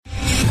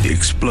The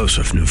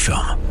explosive new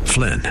film,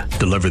 Flynn,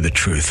 deliver the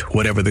truth,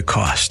 whatever the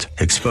cost.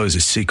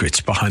 Exposes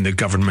secrets behind the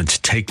government's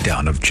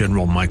takedown of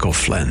General Michael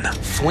Flynn.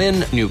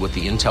 Flynn knew what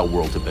the intel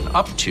world had been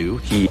up to.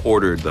 He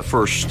ordered the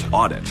first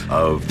audit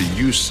of the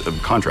use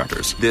of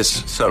contractors.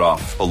 This set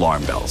off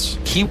alarm bells.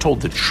 He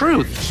told the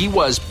truth. He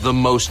was the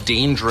most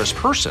dangerous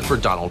person for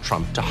Donald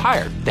Trump to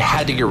hire. They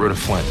had to get rid of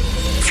Flynn.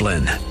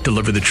 Flynn,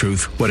 deliver the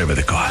truth, whatever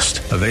the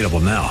cost. Available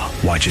now.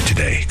 Watch it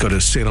today. Go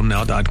to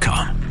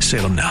salemnow.com.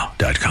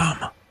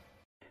 salemnow.com.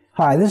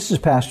 Hi, this is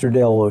Pastor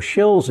Dale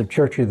O'Shills of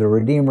Church of the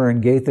Redeemer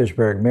in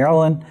Gaithersburg,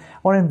 Maryland. I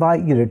want to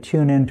invite you to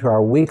tune in to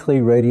our weekly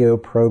radio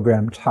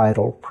program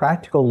titled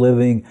Practical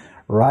Living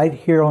right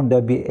here on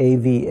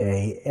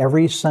WAVA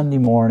every Sunday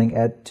morning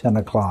at 10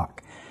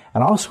 o'clock.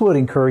 And I also would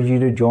encourage you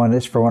to join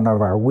us for one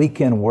of our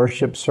weekend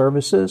worship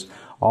services.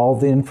 All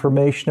the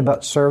information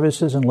about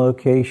services and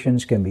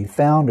locations can be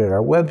found at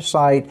our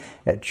website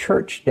at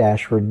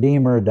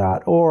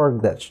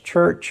church-redeemer.org. That's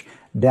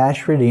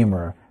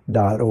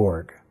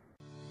church-redeemer.org.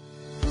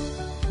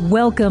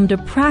 Welcome to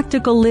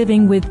Practical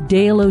Living with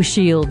Dale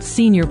O'Shields,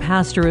 Senior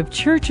Pastor of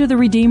Church of the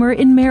Redeemer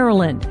in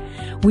Maryland.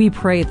 We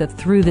pray that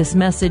through this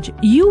message,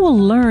 you will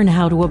learn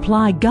how to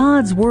apply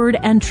God's Word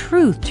and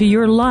truth to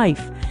your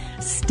life.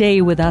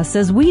 Stay with us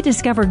as we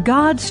discover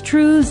God's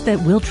truths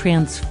that will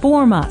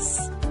transform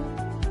us.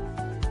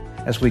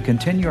 As we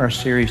continue our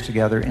series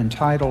together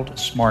entitled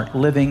Smart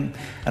Living,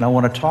 and I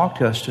want to talk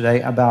to us today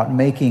about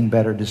making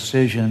better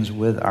decisions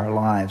with our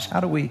lives. How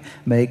do we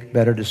make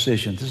better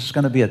decisions? This is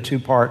going to be a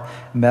two-part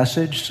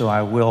message, so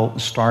I will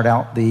start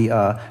out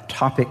the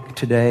topic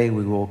today.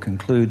 We will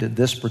conclude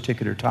this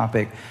particular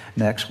topic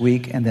next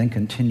week, and then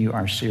continue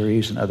our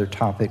series and other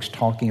topics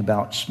talking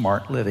about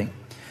smart living.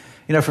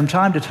 You know, from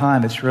time to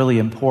time, it's really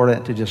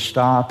important to just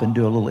stop and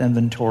do a little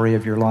inventory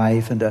of your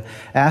life and to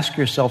ask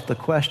yourself the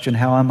question,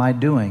 how am I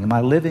doing? Am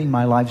I living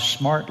my life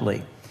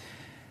smartly?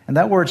 And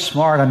that word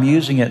smart, I'm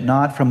using it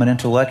not from an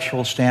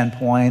intellectual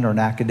standpoint or an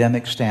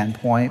academic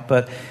standpoint,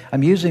 but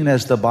I'm using it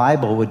as the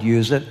Bible would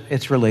use it.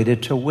 It's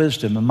related to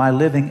wisdom. Am I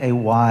living a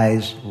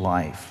wise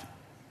life?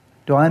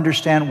 Do I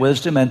understand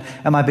wisdom, and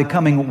am I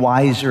becoming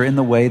wiser in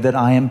the way that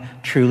I am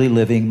truly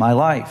living my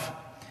life?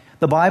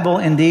 The Bible,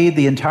 indeed,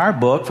 the entire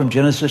book from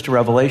Genesis to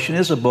Revelation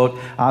is a book,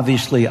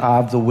 obviously,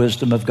 of the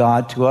wisdom of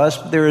God to us.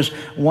 But there is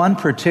one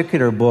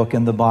particular book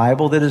in the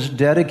Bible that is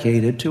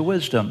dedicated to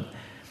wisdom.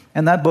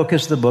 And that book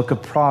is the book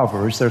of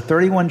Proverbs. There are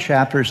 31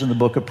 chapters in the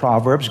book of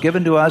Proverbs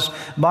given to us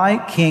by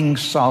King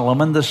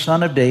Solomon, the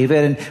son of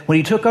David. And when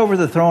he took over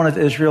the throne of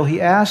Israel,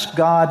 he asked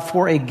God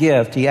for a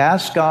gift. He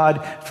asked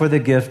God for the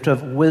gift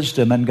of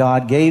wisdom. And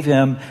God gave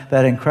him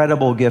that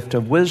incredible gift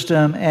of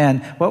wisdom.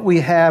 And what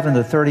we have in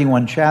the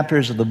 31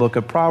 chapters of the book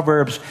of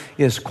Proverbs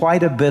is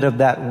quite a bit of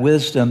that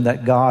wisdom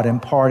that God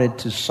imparted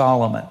to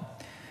Solomon.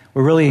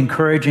 We're really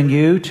encouraging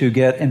you to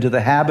get into the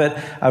habit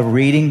of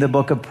reading the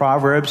book of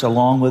Proverbs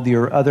along with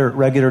your other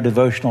regular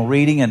devotional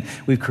reading. And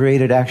we've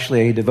created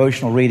actually a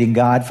devotional reading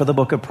guide for the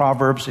book of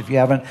Proverbs. If you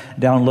haven't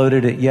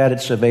downloaded it yet,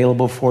 it's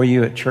available for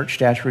you at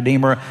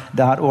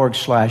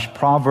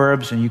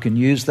church-redeemer.org/Proverbs. And you can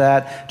use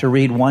that to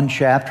read one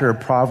chapter of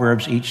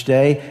Proverbs each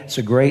day. It's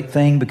a great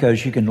thing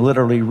because you can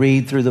literally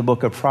read through the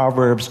book of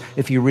Proverbs.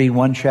 If you read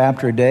one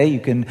chapter a day,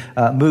 you can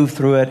move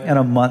through it in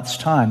a month's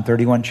time.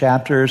 31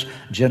 chapters,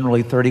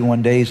 generally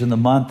 31 days in the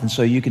month, and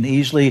so you can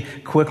easily,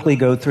 quickly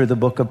go through the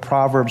book of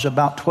Proverbs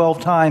about 12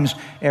 times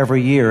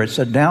every year. It's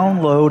a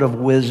download of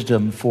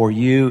wisdom for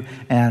you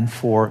and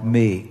for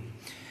me.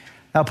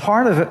 Now,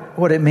 part of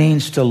what it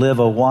means to live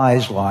a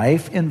wise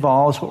life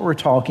involves what we're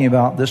talking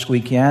about this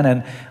weekend,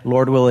 and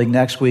Lord willing,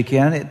 next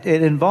weekend.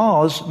 It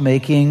involves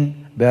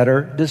making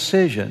better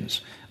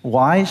decisions.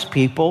 Wise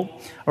people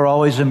are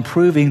always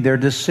improving their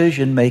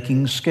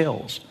decision-making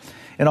skills.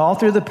 And all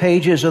through the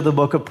pages of the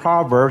book of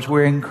Proverbs,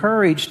 we're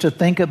encouraged to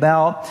think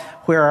about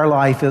where our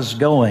life is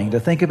going, to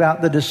think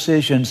about the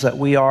decisions that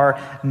we are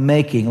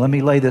making. Let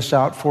me lay this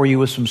out for you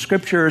with some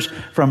scriptures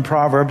from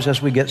Proverbs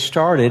as we get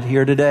started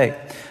here today.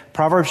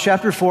 Proverbs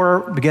chapter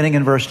 4, beginning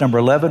in verse number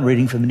 11,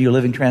 reading from the New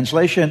Living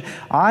Translation.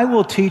 I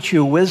will teach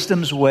you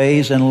wisdom's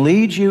ways and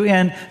lead you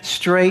in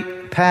straight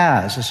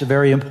paths. This is a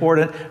very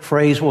important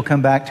phrase we'll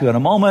come back to in a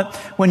moment.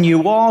 When you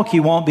walk,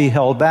 you won't be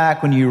held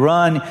back. When you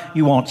run,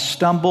 you won't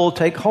stumble.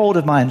 Take hold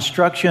of my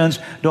instructions.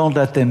 Don't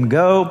let them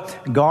go.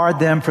 Guard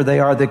them, for they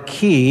are the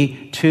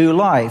key to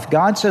life.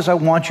 God says, I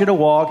want you to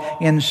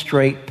walk in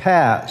straight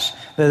paths.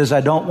 That is, I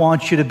don't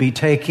want you to be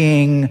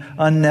taking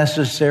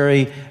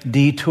unnecessary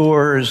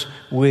detours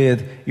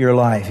with your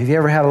life. Have you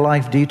ever had a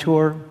life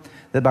detour?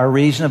 That by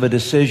reason of a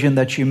decision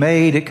that you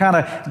made, it kind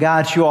of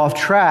got you off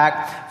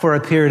track for a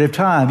period of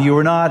time. You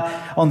were not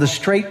on the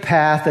straight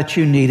path that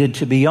you needed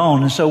to be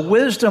on. And so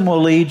wisdom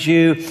will lead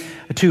you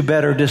to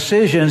better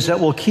decisions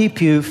that will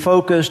keep you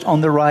focused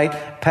on the right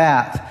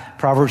path.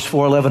 Proverbs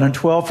 4:11 and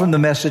 12 from the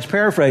Message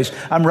paraphrase.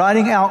 I'm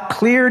writing out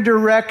clear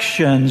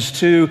directions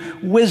to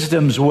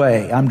wisdom's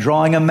way. I'm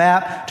drawing a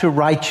map to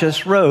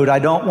righteous road. I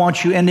don't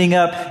want you ending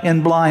up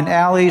in blind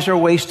alleys or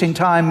wasting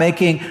time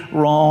making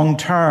wrong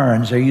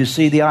turns. There you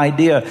see the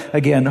idea.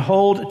 Again,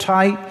 hold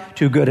tight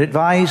to good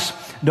advice.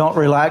 Don't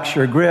relax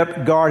your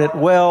grip. Guard it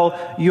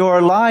well.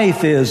 Your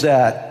life is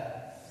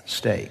at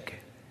stake.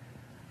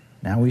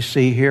 Now we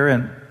see here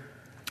in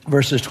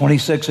verses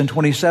 26 and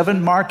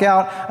 27, mark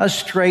out a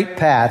straight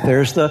path.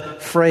 There's the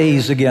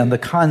phrase again, the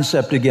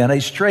concept again. A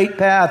straight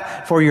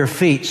path for your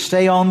feet.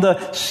 Stay on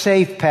the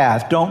safe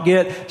path. Don't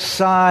get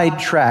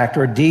sidetracked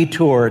or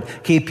detoured.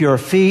 Keep your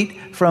feet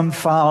from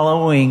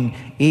following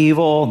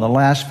evil. And the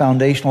last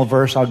foundational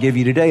verse I'll give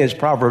you today is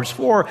Proverbs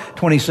 4,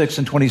 26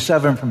 and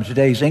 27 from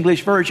today's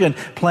English version.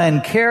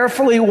 Plan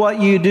carefully what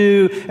you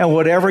do, and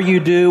whatever you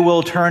do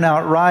will turn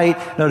out right.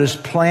 Notice,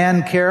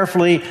 plan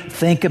carefully.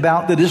 Think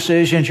about the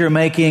decisions you're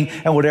making,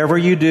 and whatever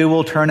you do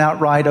will turn out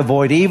right.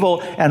 Avoid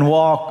evil and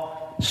walk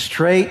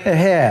straight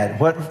ahead.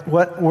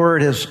 What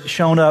word has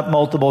shown up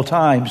multiple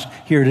times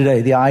here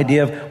today? The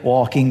idea of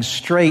walking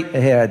straight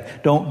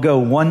ahead. Don't go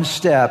one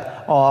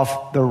step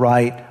off the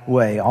right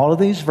way. All of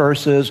these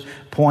verses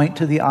point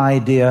to the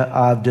idea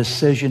of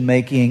decision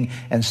making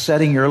and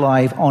setting your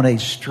life on a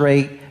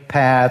straight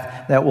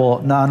path that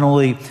will not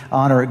only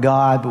honor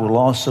God, but will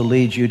also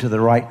lead you to the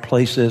right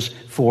places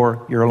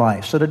for your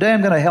life. So today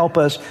I'm going to help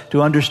us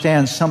to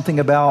understand something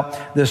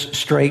about this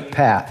straight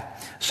path.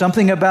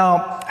 Something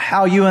about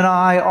how you and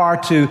I are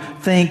to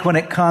think when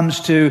it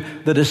comes to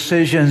the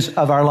decisions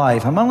of our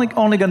life. I'm only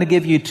going to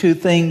give you two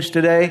things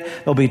today.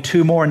 There'll be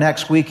two more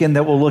next weekend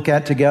that we'll look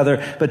at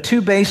together. But two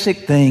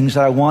basic things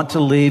that I want to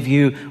leave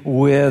you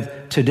with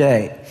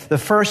today. The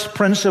first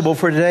principle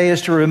for today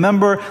is to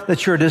remember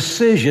that your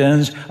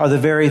decisions are the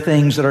very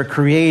things that are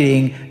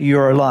creating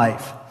your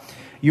life.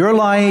 Your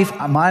life,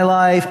 my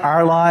life,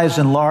 our lives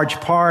in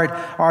large part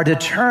are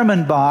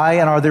determined by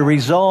and are the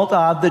result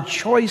of the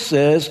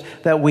choices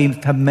that we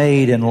have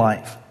made in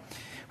life.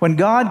 When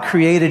God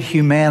created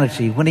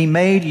humanity, when He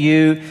made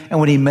you and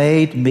when He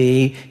made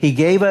me, He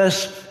gave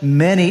us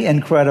many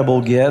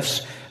incredible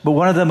gifts. But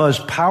one of the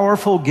most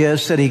powerful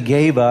gifts that He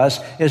gave us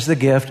is the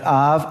gift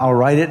of, I'll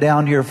write it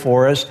down here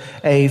for us,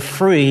 a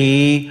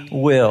free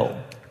will.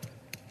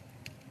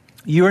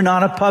 You are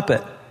not a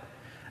puppet.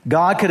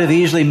 God could have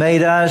easily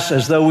made us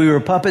as though we were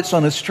puppets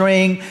on a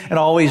string and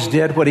always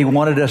did what He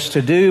wanted us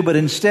to do, but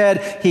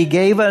instead He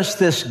gave us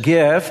this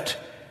gift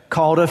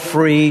called a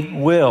free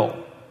will.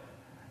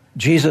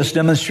 Jesus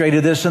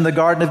demonstrated this in the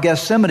Garden of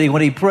Gethsemane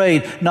when He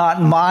prayed,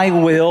 not my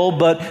will,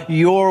 but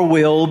your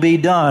will be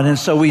done. And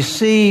so we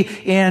see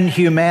in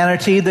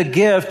humanity the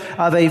gift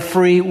of a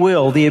free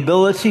will, the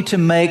ability to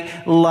make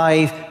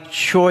life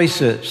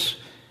choices.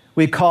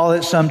 We call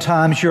it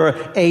sometimes your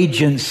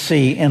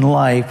agency in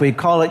life. We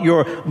call it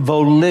your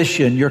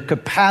volition, your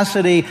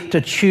capacity to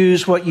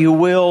choose what you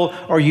will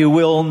or you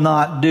will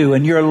not do.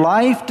 And your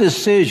life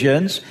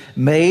decisions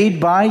made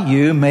by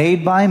you,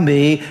 made by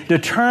me,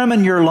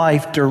 determine your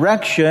life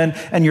direction,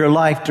 and your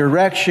life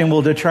direction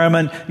will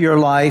determine your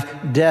life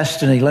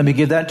destiny. Let me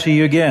give that to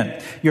you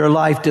again. Your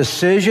life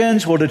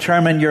decisions will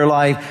determine your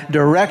life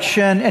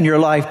direction, and your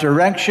life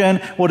direction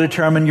will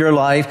determine your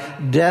life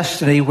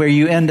destiny, where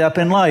you end up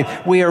in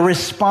life. We are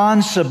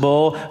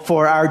responsible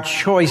for our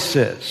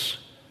choices.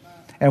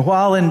 And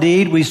while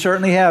indeed we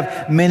certainly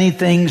have many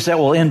things that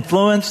will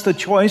influence the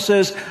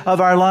choices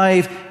of our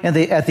life, and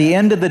at the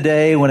end of the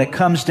day, when it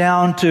comes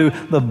down to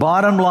the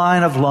bottom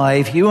line of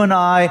life, you and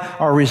I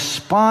are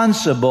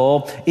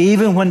responsible.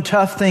 Even when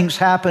tough things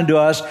happen to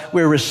us,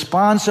 we're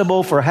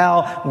responsible for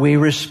how we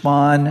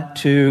respond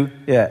to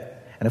it.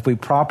 And if we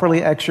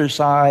properly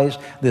exercise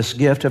this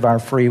gift of our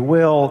free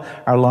will,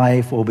 our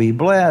life will be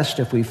blessed.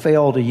 If we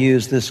fail to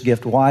use this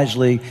gift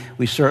wisely,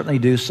 we certainly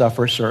do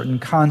suffer certain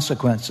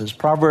consequences.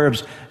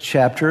 Proverbs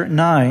chapter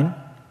 9,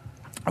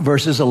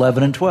 verses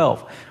 11 and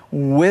 12.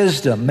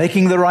 Wisdom,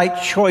 making the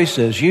right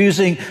choices,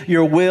 using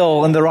your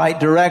will in the right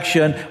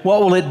direction.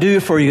 What will it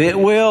do for you? It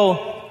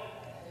will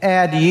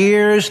add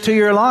years to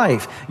your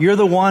life. You're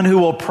the one who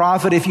will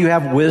profit if you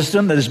have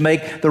wisdom, that is,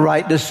 make the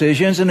right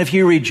decisions. And if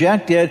you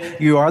reject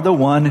it, you are the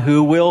one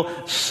who will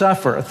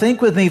suffer.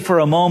 Think with me for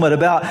a moment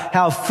about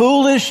how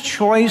foolish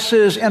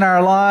choices in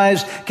our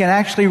lives can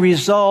actually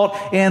result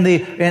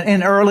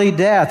in early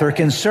death, or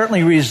can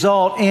certainly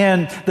result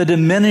in the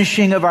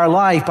diminishing of our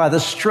life by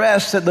the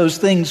stress that those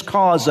things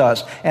cause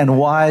us. And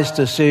wise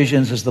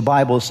decisions, as the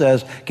Bible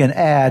says, can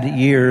add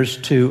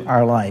years to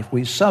our life.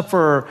 We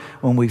suffer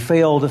when we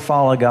fail to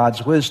follow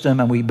God's wisdom,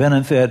 and we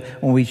benefit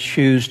when we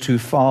choose to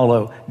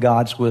follow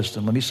God's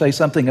wisdom. Let me say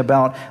something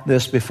about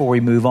this before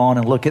we move on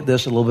and look at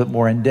this a little bit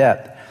more in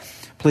depth.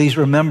 Please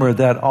remember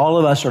that all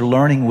of us are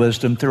learning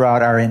wisdom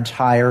throughout our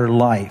entire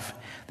life.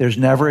 There's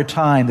never a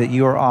time that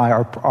you or I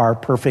are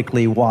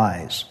perfectly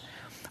wise.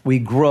 We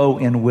grow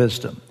in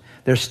wisdom.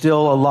 There's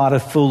still a lot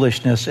of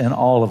foolishness in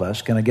all of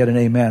us. Can I get an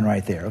amen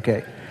right there?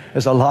 Okay.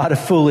 There's a lot of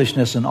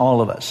foolishness in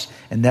all of us.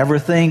 And never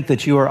think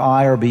that you or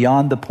I are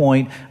beyond the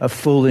point of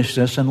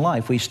foolishness in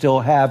life. We still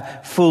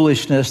have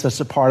foolishness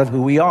that's a part of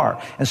who we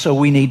are. And so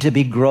we need to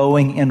be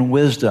growing in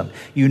wisdom.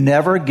 You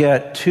never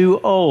get too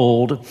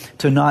old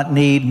to not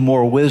need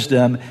more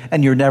wisdom,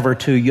 and you're never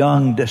too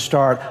young to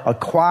start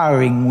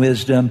acquiring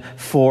wisdom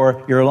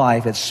for your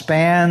life. It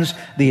spans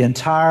the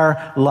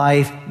entire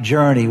life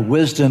journey.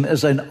 Wisdom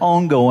is an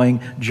ongoing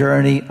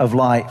journey of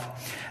life.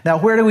 Now,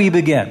 where do we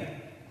begin?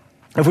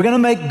 If we're going to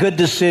make good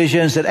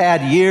decisions that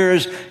add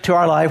years to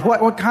our life,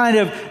 what kind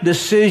of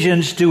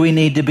decisions do we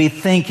need to be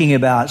thinking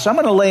about? So I'm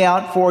going to lay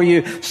out for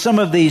you some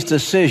of these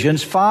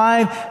decisions,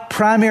 5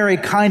 primary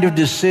kind of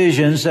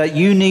decisions that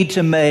you need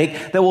to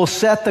make that will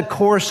set the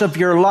course of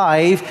your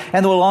life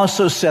and will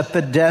also set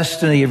the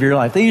destiny of your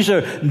life. These are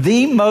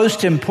the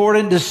most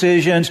important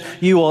decisions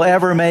you will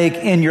ever make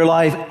in your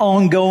life,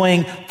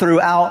 ongoing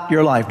throughout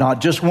your life, not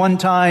just one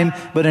time,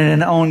 but in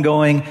an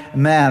ongoing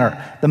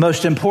manner. The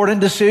most important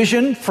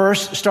decision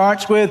first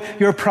starts with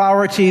your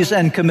priorities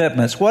and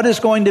commitments. What is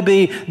going to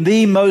be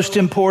the most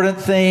important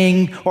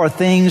thing or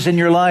things in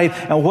your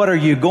life, and what are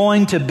you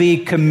going to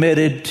be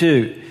committed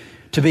to?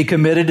 To be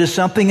committed to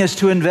something is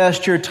to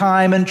invest your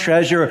time and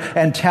treasure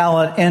and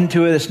talent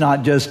into it. It's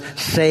not just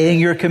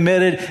saying you're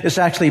committed. It's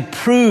actually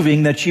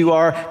proving that you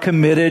are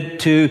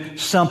committed to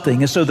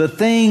something. And so the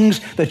things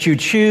that you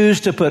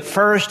choose to put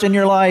first in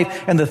your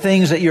life and the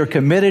things that you're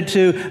committed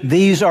to,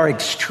 these are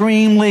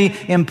extremely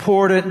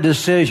important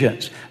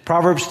decisions.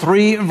 Proverbs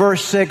 3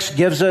 verse 6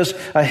 gives us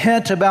a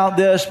hint about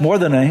this, more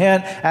than a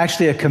hint,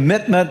 actually a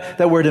commitment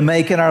that we're to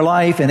make in our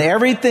life. And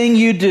everything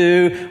you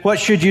do, what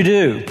should you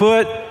do?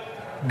 Put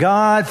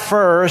God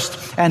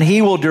first, and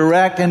He will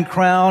direct and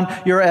crown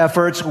your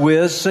efforts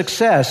with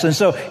success. And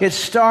so it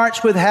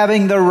starts with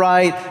having the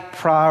right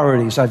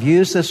priorities. I've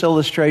used this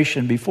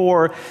illustration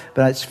before,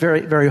 but it's very,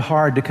 very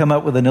hard to come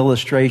up with an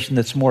illustration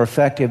that's more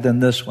effective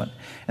than this one.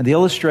 And the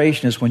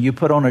illustration is when you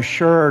put on a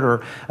shirt,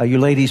 or you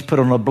ladies put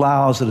on a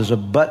blouse that is a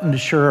buttoned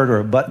shirt or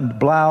a buttoned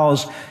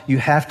blouse, you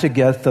have to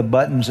get the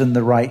buttons in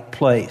the right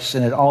place.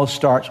 And it all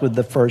starts with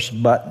the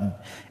first button.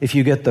 If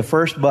you get the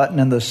first button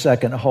in the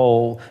second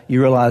hole,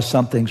 you realize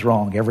something's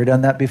wrong. You ever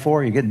done that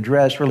before? You're getting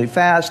dressed really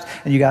fast,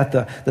 and you got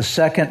the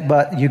second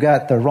button, you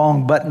got the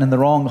wrong button in the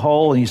wrong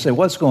hole, and you say,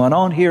 what's going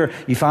on here?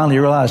 You finally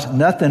realize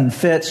nothing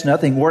fits,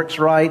 nothing works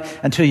right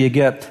until you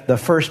get the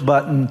first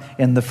button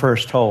in the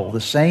first hole.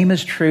 The same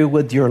is true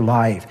with your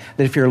life.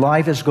 That if your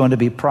life is going to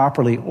be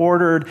properly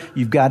ordered,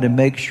 you've got to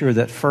make sure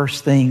that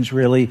first things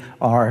really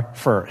are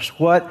first.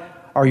 What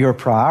are your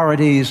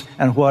priorities,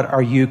 and what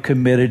are you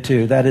committed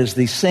to? That is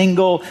the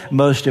single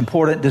most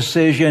important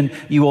decision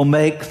you will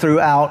make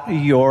throughout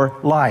your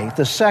life.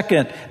 The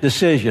second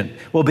decision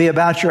will be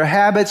about your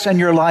habits and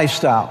your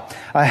lifestyle.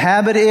 A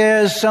habit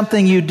is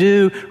something you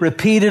do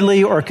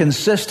repeatedly or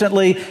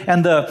consistently,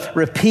 and the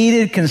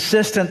repeated,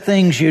 consistent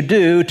things you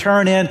do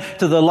turn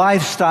into the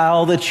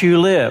lifestyle that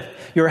you live.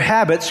 Your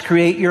habits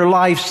create your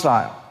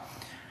lifestyle.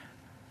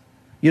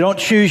 You don't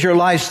choose your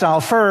lifestyle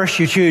first,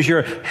 you choose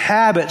your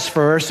habits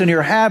first, and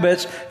your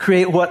habits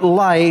create what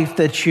life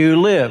that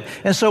you live.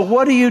 And so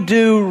what do you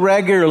do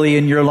regularly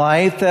in your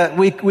life that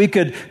we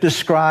could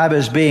describe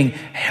as being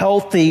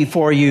healthy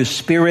for you,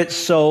 spirit,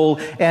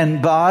 soul,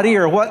 and body?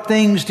 Or what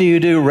things do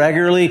you do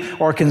regularly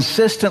or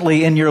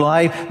consistently in your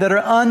life that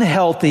are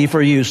unhealthy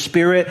for you,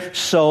 spirit,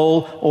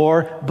 soul,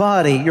 or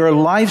body? Your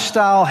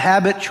lifestyle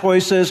habit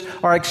choices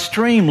are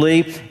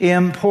extremely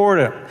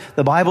important.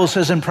 The Bible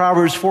says in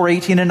Proverbs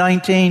 4:18 and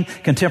 19,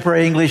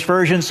 Contemporary English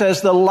Version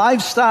says, the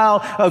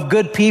lifestyle of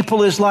good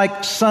people is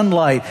like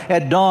sunlight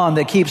at dawn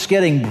that keeps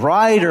getting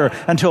brighter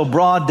until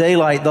broad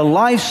daylight. The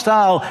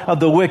lifestyle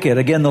of the wicked,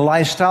 again, the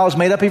lifestyle is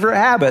made up of your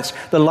habits.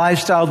 The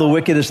lifestyle of the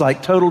wicked is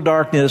like total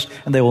darkness,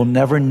 and they will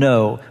never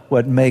know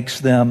what makes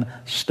them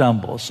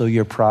stumble. So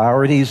your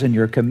priorities and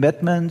your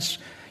commitments,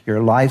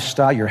 your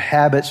lifestyle, your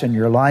habits and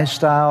your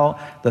lifestyle.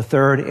 The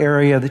third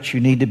area that you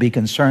need to be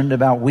concerned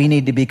about, we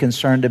need to be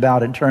concerned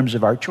about in terms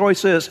of our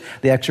choices,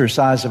 the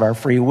exercise of our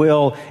free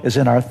will, is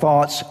in our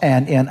thoughts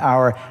and in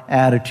our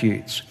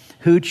attitudes.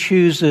 Who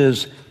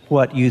chooses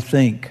what you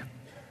think?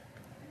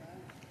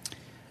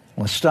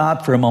 Let's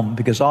stop for a moment,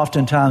 because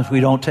oftentimes we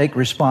don't take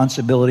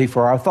responsibility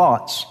for our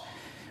thoughts.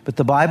 But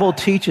the Bible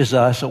teaches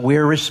us that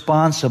we're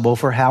responsible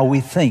for how we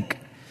think.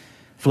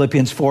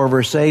 Philippians 4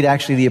 verse 8,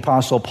 actually the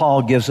Apostle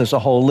Paul gives us a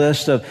whole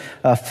list of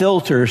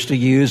filters to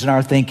use in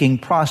our thinking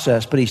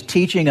process. But he's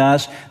teaching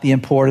us the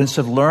importance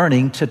of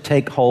learning to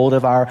take hold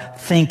of our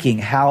thinking,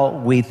 how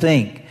we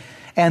think,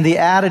 and the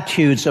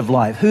attitudes of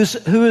life.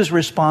 Who is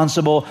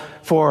responsible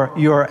for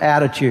your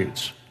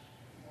attitudes?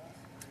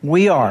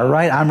 We are,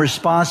 right? I'm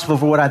responsible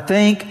for what I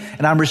think,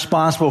 and I'm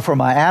responsible for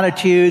my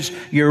attitudes.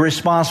 You're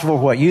responsible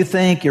for what you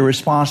think. You're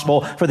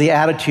responsible for the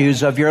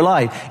attitudes of your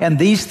life. And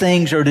these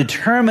things are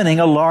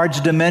determining a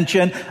large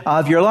dimension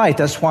of your life.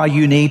 That's why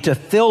you need to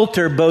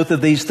filter both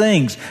of these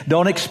things.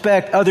 Don't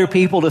expect other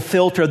people to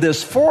filter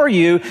this for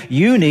you.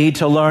 You need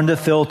to learn to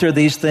filter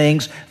these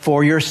things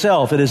for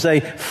yourself. It is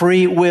a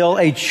free will,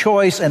 a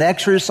choice, an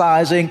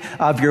exercising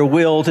of your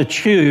will to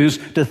choose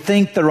to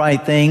think the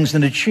right things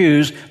and to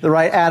choose the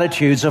right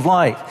attitudes of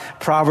life.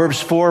 Proverbs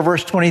 4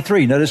 verse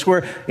 23. Notice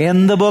we're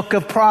in the book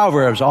of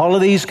Proverbs. All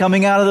of these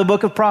coming out of the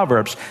book of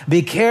Proverbs.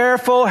 Be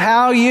careful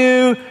how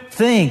you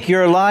think.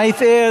 Your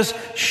life is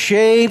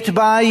shaped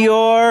by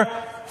your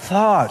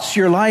thoughts.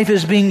 Your life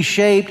is being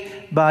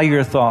shaped by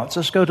your thoughts.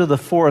 Let's go to the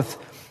fourth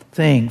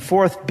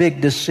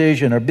big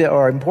decision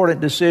or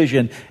important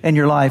decision in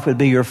your life would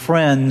be your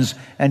friends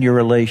and your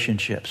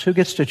relationships. Who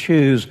gets to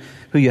choose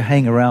who you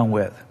hang around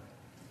with?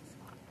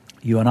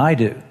 You and I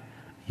do.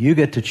 You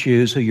get to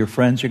choose who your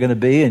friends are going to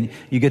be, and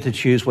you get to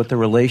choose what the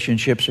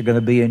relationships are going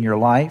to be in your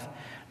life.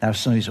 Now,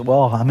 somebody says,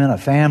 well, I'm in a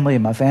family,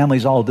 and my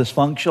family's all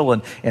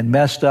dysfunctional and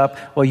messed up.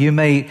 Well, you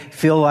may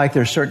feel like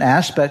there's certain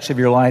aspects of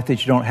your life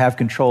that you don't have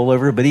control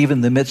over, but even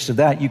in the midst of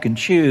that, you can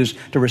choose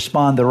to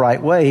respond the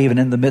right way, even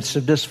in the midst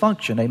of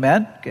dysfunction.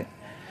 Amen? Okay.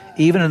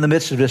 Even in the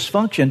midst of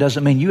dysfunction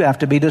doesn't mean you have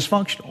to be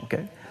dysfunctional,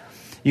 okay?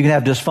 You can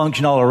have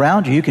dysfunction all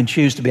around you. You can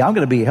choose to be, I'm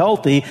going to be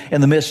healthy in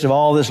the midst of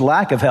all this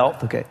lack of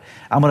health. Okay.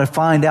 I'm going to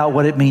find out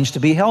what it means to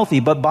be healthy.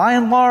 But by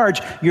and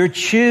large, you're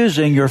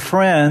choosing your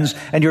friends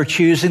and you're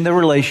choosing the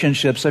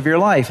relationships of your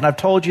life. And I've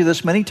told you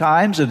this many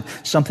times, and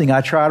something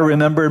I try to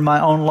remember in my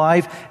own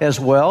life as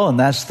well. And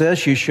that's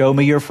this: you show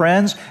me your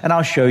friends and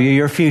I'll show you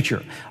your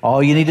future.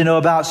 All you need to know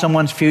about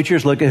someone's future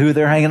is look at who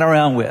they're hanging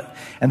around with.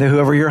 And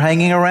whoever you're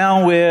hanging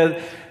around with,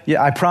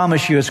 yeah, I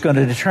promise you it's going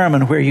to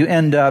determine where you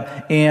end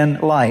up in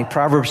life.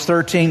 Proverbs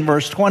 13,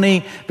 verse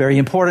 20, very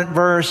important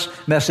verse,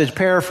 Message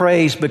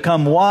paraphrase: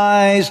 become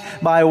wise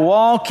by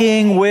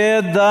walking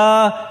with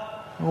the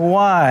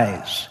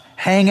wise.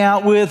 Hang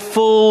out with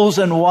fools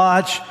and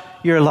watch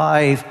your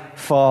life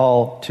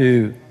fall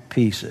to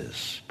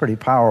pieces. Pretty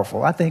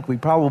powerful. I think we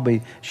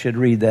probably should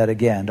read that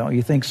again. Don't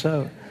you think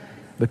so?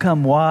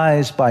 Become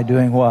wise by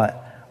doing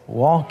what?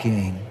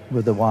 Walking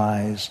with the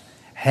wise.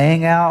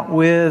 Hang out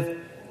with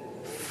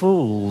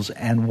fools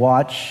and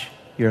watch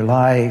your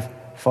life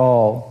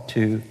fall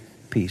to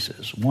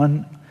pieces.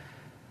 One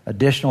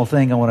additional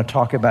thing I want to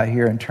talk about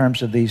here in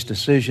terms of these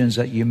decisions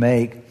that you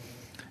make,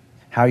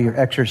 how you're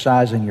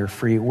exercising your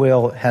free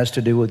will, has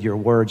to do with your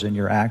words and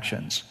your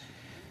actions.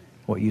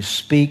 What you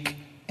speak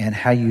and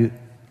how you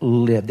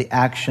live, the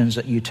actions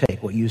that you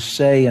take, what you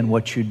say and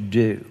what you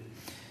do.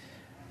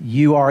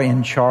 You are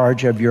in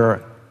charge of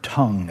your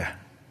tongue.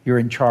 You're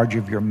in charge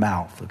of your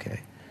mouth, okay?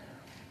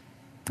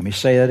 Let me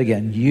say that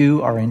again.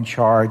 You are in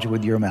charge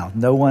with your mouth.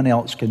 No one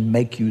else can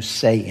make you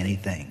say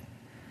anything.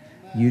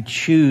 You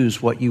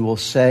choose what you will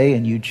say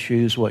and you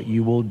choose what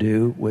you will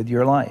do with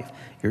your life.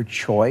 Your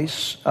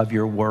choice of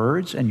your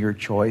words and your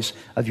choice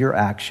of your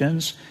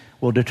actions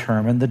will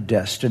determine the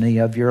destiny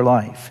of your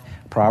life.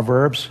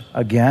 Proverbs,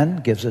 again,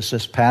 gives us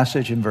this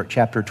passage in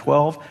chapter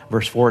 12,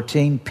 verse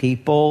 14.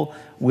 People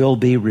will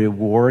be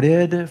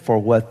rewarded for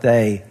what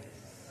they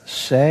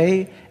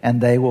say,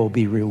 and they will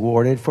be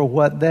rewarded for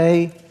what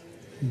they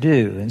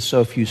do. And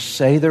so if you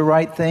say the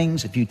right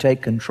things, if you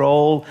take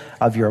control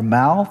of your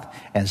mouth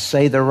and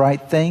say the right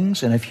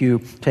things, and if you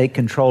take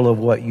control of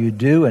what you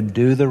do and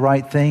do the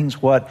right things,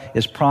 what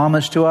is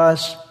promised to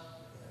us?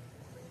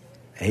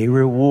 A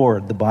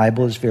reward. The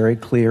Bible is very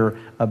clear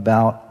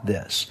about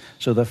this.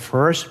 So the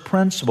first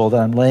principle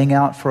that I'm laying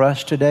out for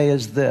us today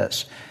is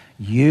this: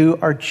 you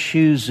are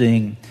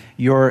choosing,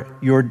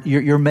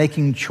 you're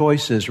making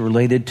choices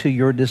related to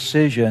your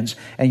decisions,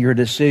 and your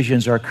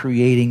decisions are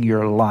creating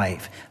your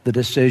life. The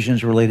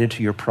decisions related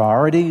to your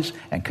priorities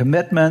and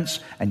commitments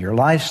and your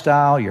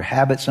lifestyle, your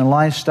habits and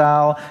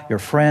lifestyle, your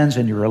friends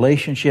and your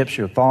relationships,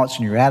 your thoughts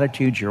and your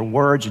attitudes, your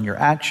words and your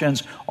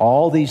actions,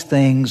 all these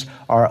things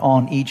are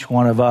on each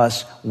one of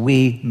us.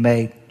 We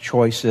make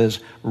choices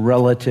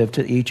relative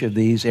to each of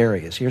these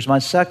areas. Here's my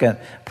second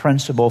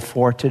principle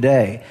for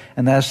today,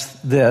 and that's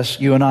this: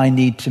 you and I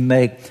need to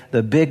make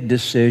the big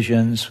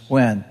decisions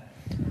when?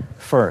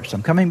 First.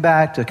 I'm coming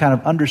back to kind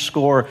of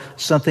underscore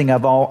something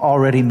I've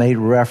already made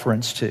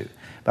reference to,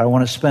 but I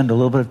want to spend a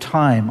little bit of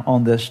time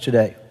on this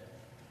today.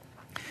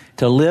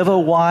 To live a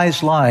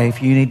wise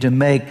life, you need to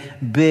make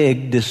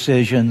big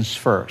decisions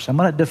first. I'm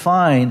going to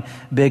define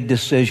big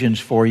decisions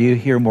for you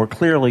here more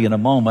clearly in a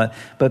moment,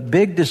 but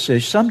big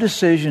decisions, some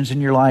decisions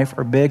in your life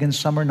are big and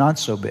some are not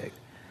so big.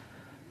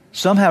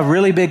 Some have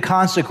really big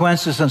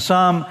consequences and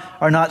some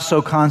are not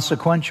so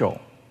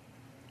consequential.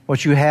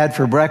 What you had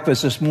for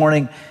breakfast this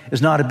morning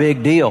is not a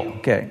big deal,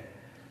 okay?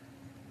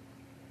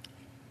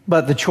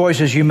 But the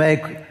choices you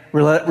make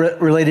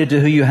related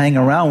to who you hang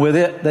around with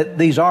it, that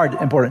these are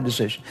important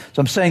decisions. So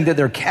I'm saying that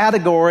there are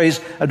categories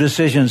of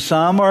decisions.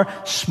 Some are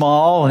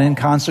small and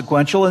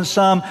inconsequential, and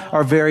some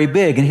are very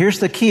big. And here's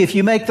the key. If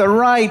you make the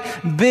right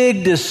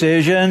big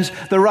decisions,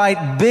 the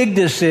right big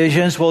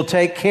decisions will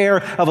take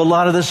care of a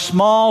lot of the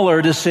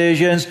smaller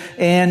decisions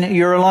in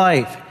your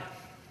life.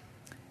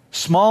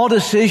 Small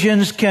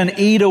decisions can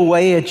eat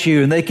away at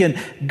you, and they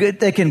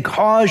can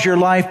cause your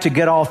life to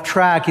get off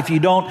track if you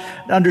don't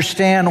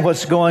understand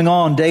what's going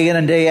on day in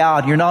and day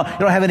out. You don't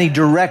have any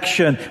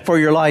direction for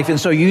your life. And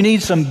so you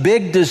need some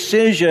big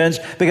decisions,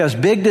 because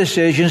big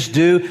decisions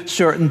do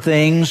certain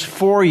things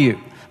for you.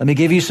 Let me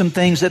give you some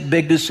things that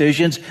big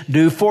decisions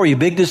do for you.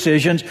 Big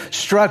decisions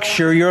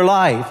structure your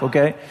life,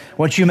 okay?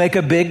 Once you make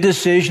a big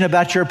decision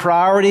about your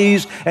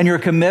priorities and your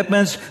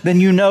commitments, then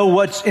you know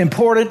what's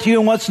important to you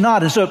and what's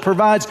not. And so it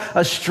provides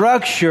a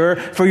structure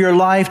for your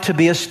life to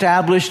be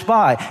established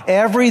by.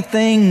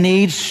 Everything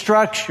needs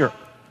structure.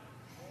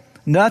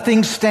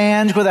 Nothing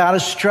stands without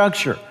a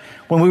structure.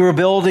 When we were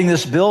building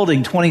this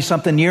building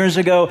 20-something years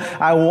ago,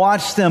 I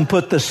watched them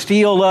put the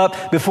steel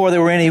up before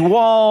there were any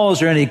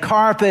walls or any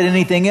carpet,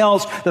 anything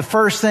else. The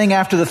first thing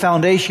after the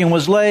foundation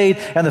was laid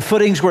and the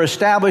footings were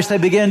established, they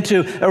began to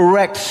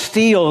erect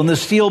steel, and the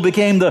steel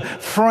became the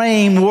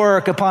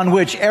framework upon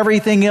which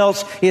everything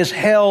else is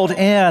held in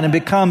and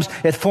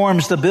it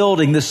forms the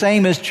building. The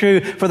same is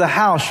true for the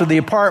house, for the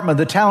apartment,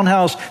 the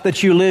townhouse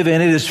that you live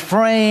in. It is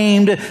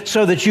framed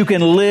so that you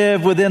can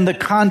live within the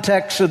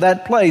context of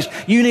that place.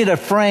 You need a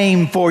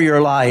frame for your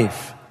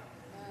life.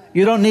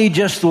 You don't need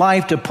just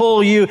life to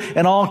pull you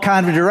in all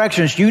kinds of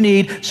directions. You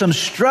need some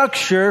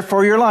structure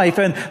for your life,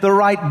 and the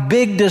right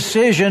big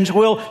decisions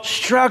will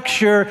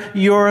structure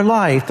your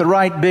life. The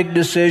right big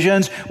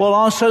decisions will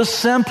also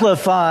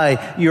simplify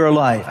your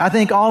life. I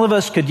think all of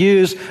us could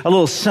use a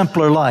little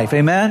simpler life.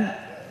 Amen?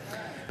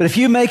 But if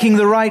you're making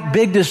the right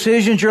big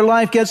decisions, your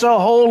life gets a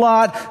whole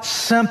lot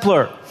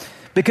simpler,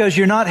 because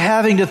you're not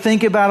having to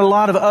think about a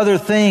lot of other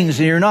things,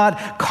 and you're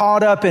not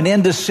caught up in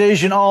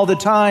indecision all the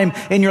time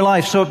in your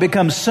life. So it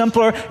becomes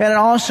simpler, and it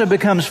also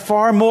becomes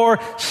far more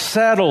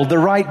settled. The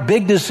right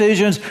big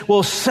decisions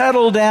will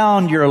settle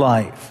down your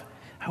life.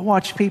 I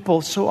watch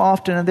people so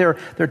often, and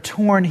they're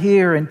torn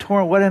here and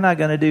torn. What am I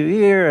going to do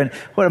here? And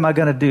what am I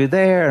going to do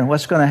there? And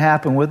what's going to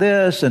happen with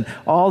this? And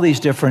all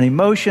these different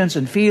emotions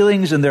and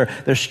feelings, and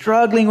they're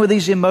struggling with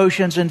these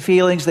emotions and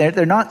feelings.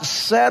 They're not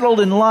settled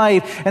in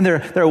life, and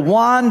they're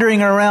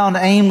wandering around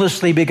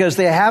aimlessly because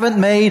they haven't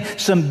made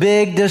some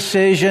big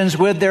decisions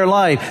with their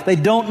life. They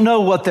don't know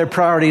what their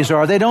priorities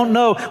are. They don't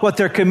know what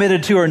they're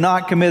committed to or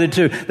not committed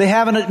to. They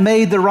haven't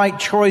made the right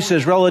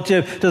choices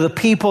relative to the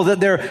people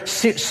that they're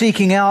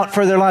seeking out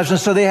for their lives. And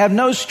so they have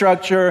no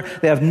structure,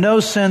 they have no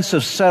sense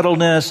of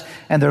settledness,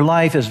 and their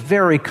life is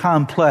very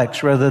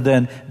complex rather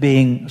than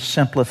being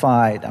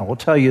simplified. I will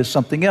tell you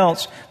something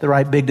else the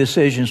right big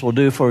decisions will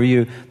do for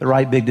you. The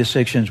right big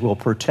decisions will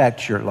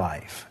protect your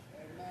life.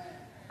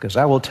 Because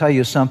I will tell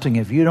you something,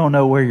 if you don't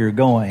know where you're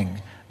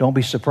going, don't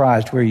be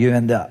surprised where you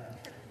end up.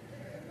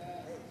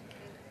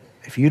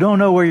 If you don't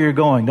know where you're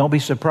going, don't be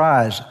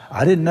surprised.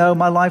 I didn't know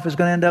my life was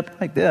going to end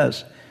up like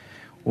this.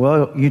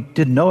 Well, you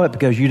didn't know it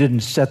because you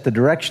didn't set the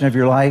direction of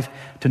your life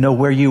to know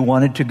where you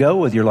wanted to go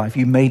with your life.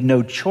 You made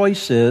no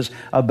choices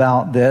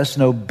about this,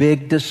 no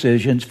big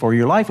decisions for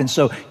your life. And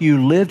so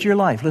you lived your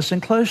life. Listen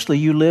closely.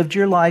 You lived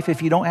your life.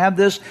 If you don't have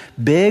this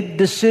big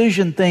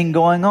decision thing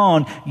going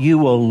on, you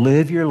will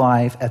live your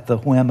life at the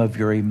whim of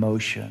your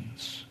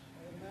emotions.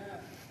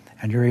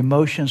 And your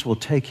emotions will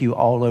take you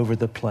all over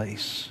the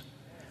place.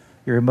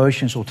 Your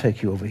emotions will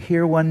take you over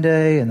here one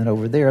day and then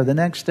over there the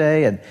next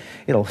day, and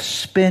it'll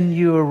spin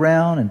you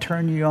around and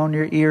turn you on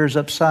your ears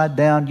upside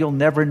down. You'll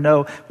never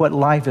know what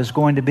life is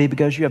going to be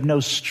because you have no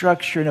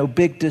structure, no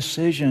big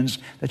decisions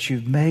that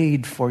you've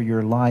made for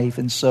your life.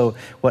 And so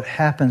what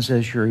happens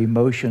is your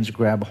emotions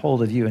grab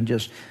hold of you and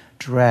just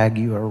drag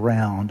you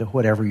around to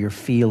whatever you're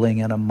feeling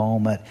in a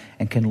moment,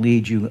 and can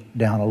lead you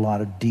down a lot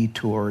of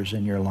detours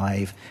in your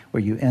life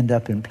where you end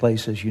up in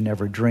places you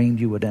never dreamed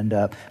you would end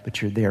up,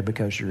 but you're there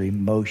because your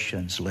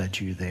emotions led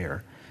you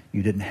there.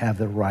 You didn't have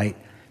the right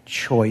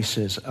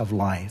choices of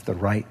life, the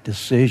right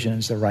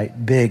decisions, the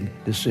right big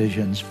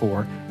decisions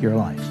for your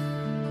life.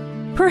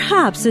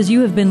 Perhaps as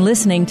you have been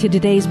listening to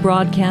today's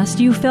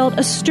broadcast, you felt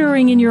a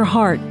stirring in your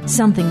heart,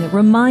 something that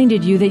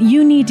reminded you that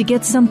you need to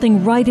get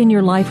something right in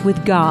your life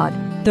with God.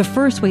 The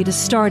first way to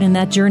start in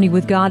that journey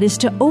with God is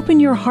to open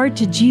your heart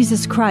to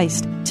Jesus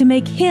Christ, to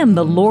make Him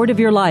the Lord of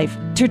your life,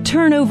 to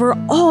turn over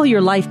all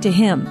your life to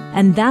Him.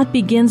 And that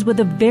begins with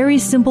a very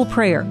simple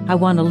prayer. I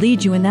want to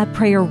lead you in that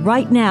prayer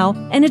right now,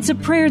 and it's a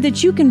prayer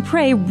that you can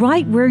pray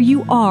right where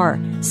you are.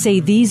 Say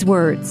these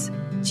words: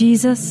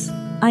 Jesus,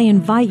 I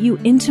invite you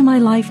into my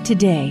life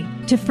today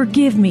to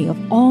forgive me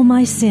of all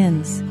my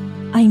sins.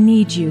 I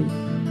need you.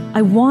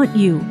 I want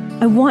you.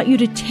 I want you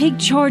to take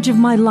charge of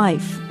my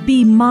life.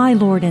 Be my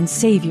Lord and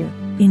Savior,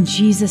 in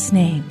Jesus'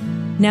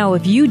 name. Now,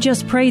 if you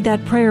just prayed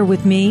that prayer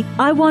with me,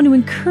 I want to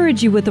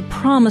encourage you with a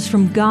promise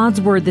from God's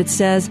Word that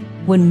says,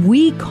 when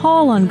we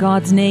call on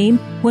God's name,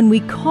 when we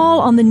call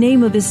on the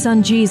name of His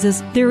Son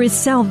Jesus, there is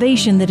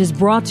salvation that is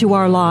brought to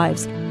our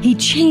lives. He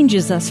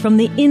changes us from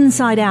the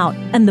inside out.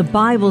 And the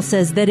Bible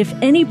says that if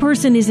any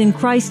person is in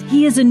Christ,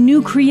 he is a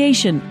new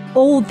creation.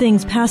 Old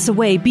things pass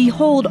away.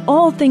 Behold,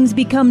 all things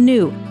become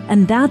new.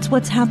 And that's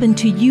what's happened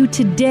to you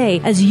today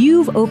as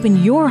you've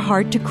opened your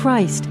heart to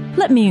Christ.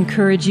 Let me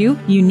encourage you,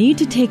 you need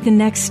to take the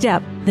next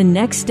step. The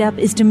next step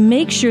is to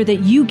make sure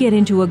that you get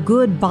into a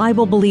good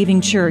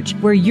Bible-believing church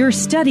where you're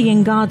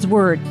studying God's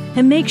Word.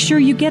 And make sure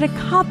you get a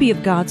copy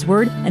of God's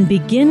Word and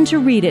begin to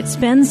read it.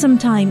 Spend some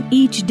time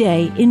each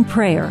day in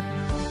prayer.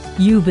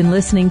 You've been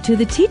listening to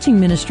the teaching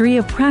ministry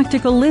of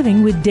Practical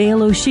Living with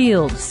Dale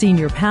O'Shield,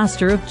 Senior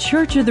Pastor of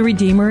Church of the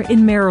Redeemer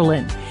in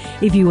Maryland.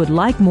 If you would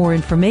like more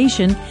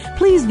information,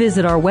 please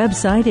visit our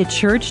website at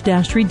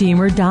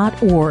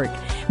church-redeemer.org.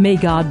 May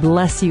God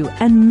bless you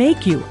and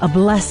make you a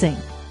blessing.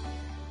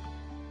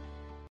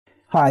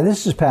 Hi,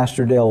 this is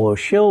Pastor Dale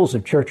O'Shields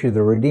of Church of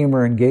the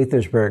Redeemer in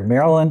Gaithersburg,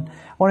 Maryland.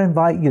 I want to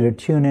invite you to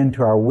tune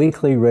into our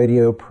weekly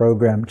radio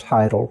program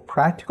titled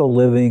Practical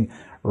Living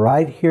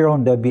right here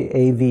on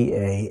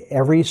WAVA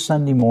every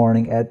Sunday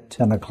morning at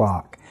 10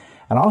 o'clock.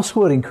 And I also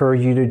would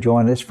encourage you to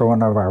join us for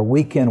one of our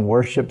weekend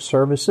worship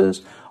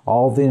services.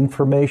 All the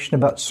information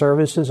about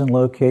services and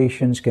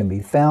locations can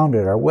be found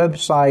at our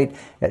website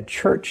at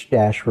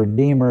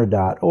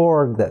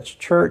church-redeemer.org. That's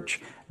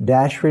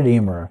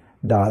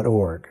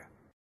church-redeemer.org.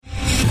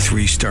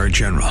 3-star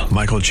General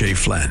Michael J.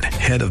 Flynn,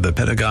 head of the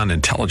Pentagon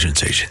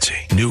Intelligence Agency,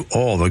 knew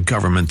all the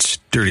government's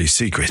dirty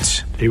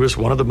secrets. He was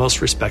one of the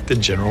most respected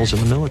generals in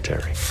the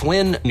military.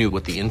 Flynn knew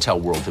what the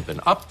intel world had been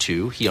up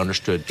to. He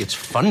understood its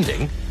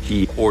funding.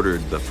 He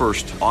ordered the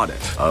first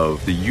audit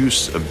of the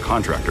use of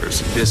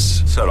contractors.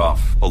 This set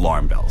off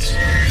alarm bells.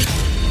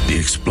 The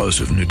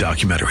explosive new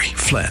documentary,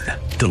 Flynn,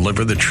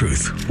 Deliver the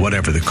Truth,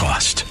 Whatever the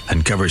Cost,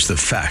 uncovers the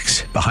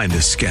facts behind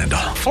this scandal.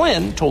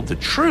 Flynn told the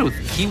truth.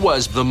 He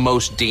was the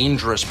most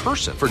dangerous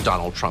person for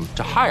Donald Trump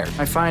to hire.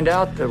 I find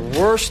out the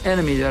worst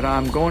enemy that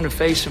I'm going to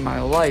face in my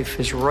life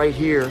is right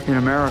here in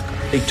America.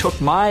 They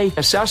took my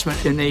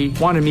assessment and they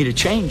wanted me to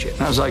change it.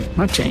 And I was like, I'm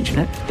not changing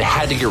it. They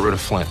had to get rid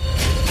of Flynn.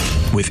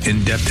 With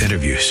in-depth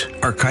interviews,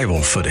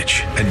 archival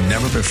footage, and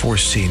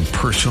never-before-seen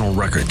personal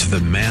records of the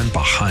man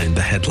behind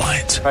the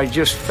headlines. I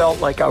just felt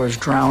like I was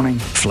drowning.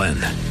 Flynn,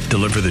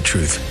 Deliver the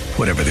Truth,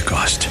 Whatever the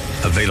Cost.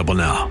 Available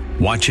now.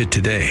 Watch it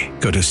today.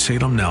 Go to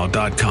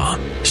salemnow.com.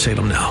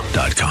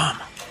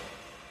 salemnow.com.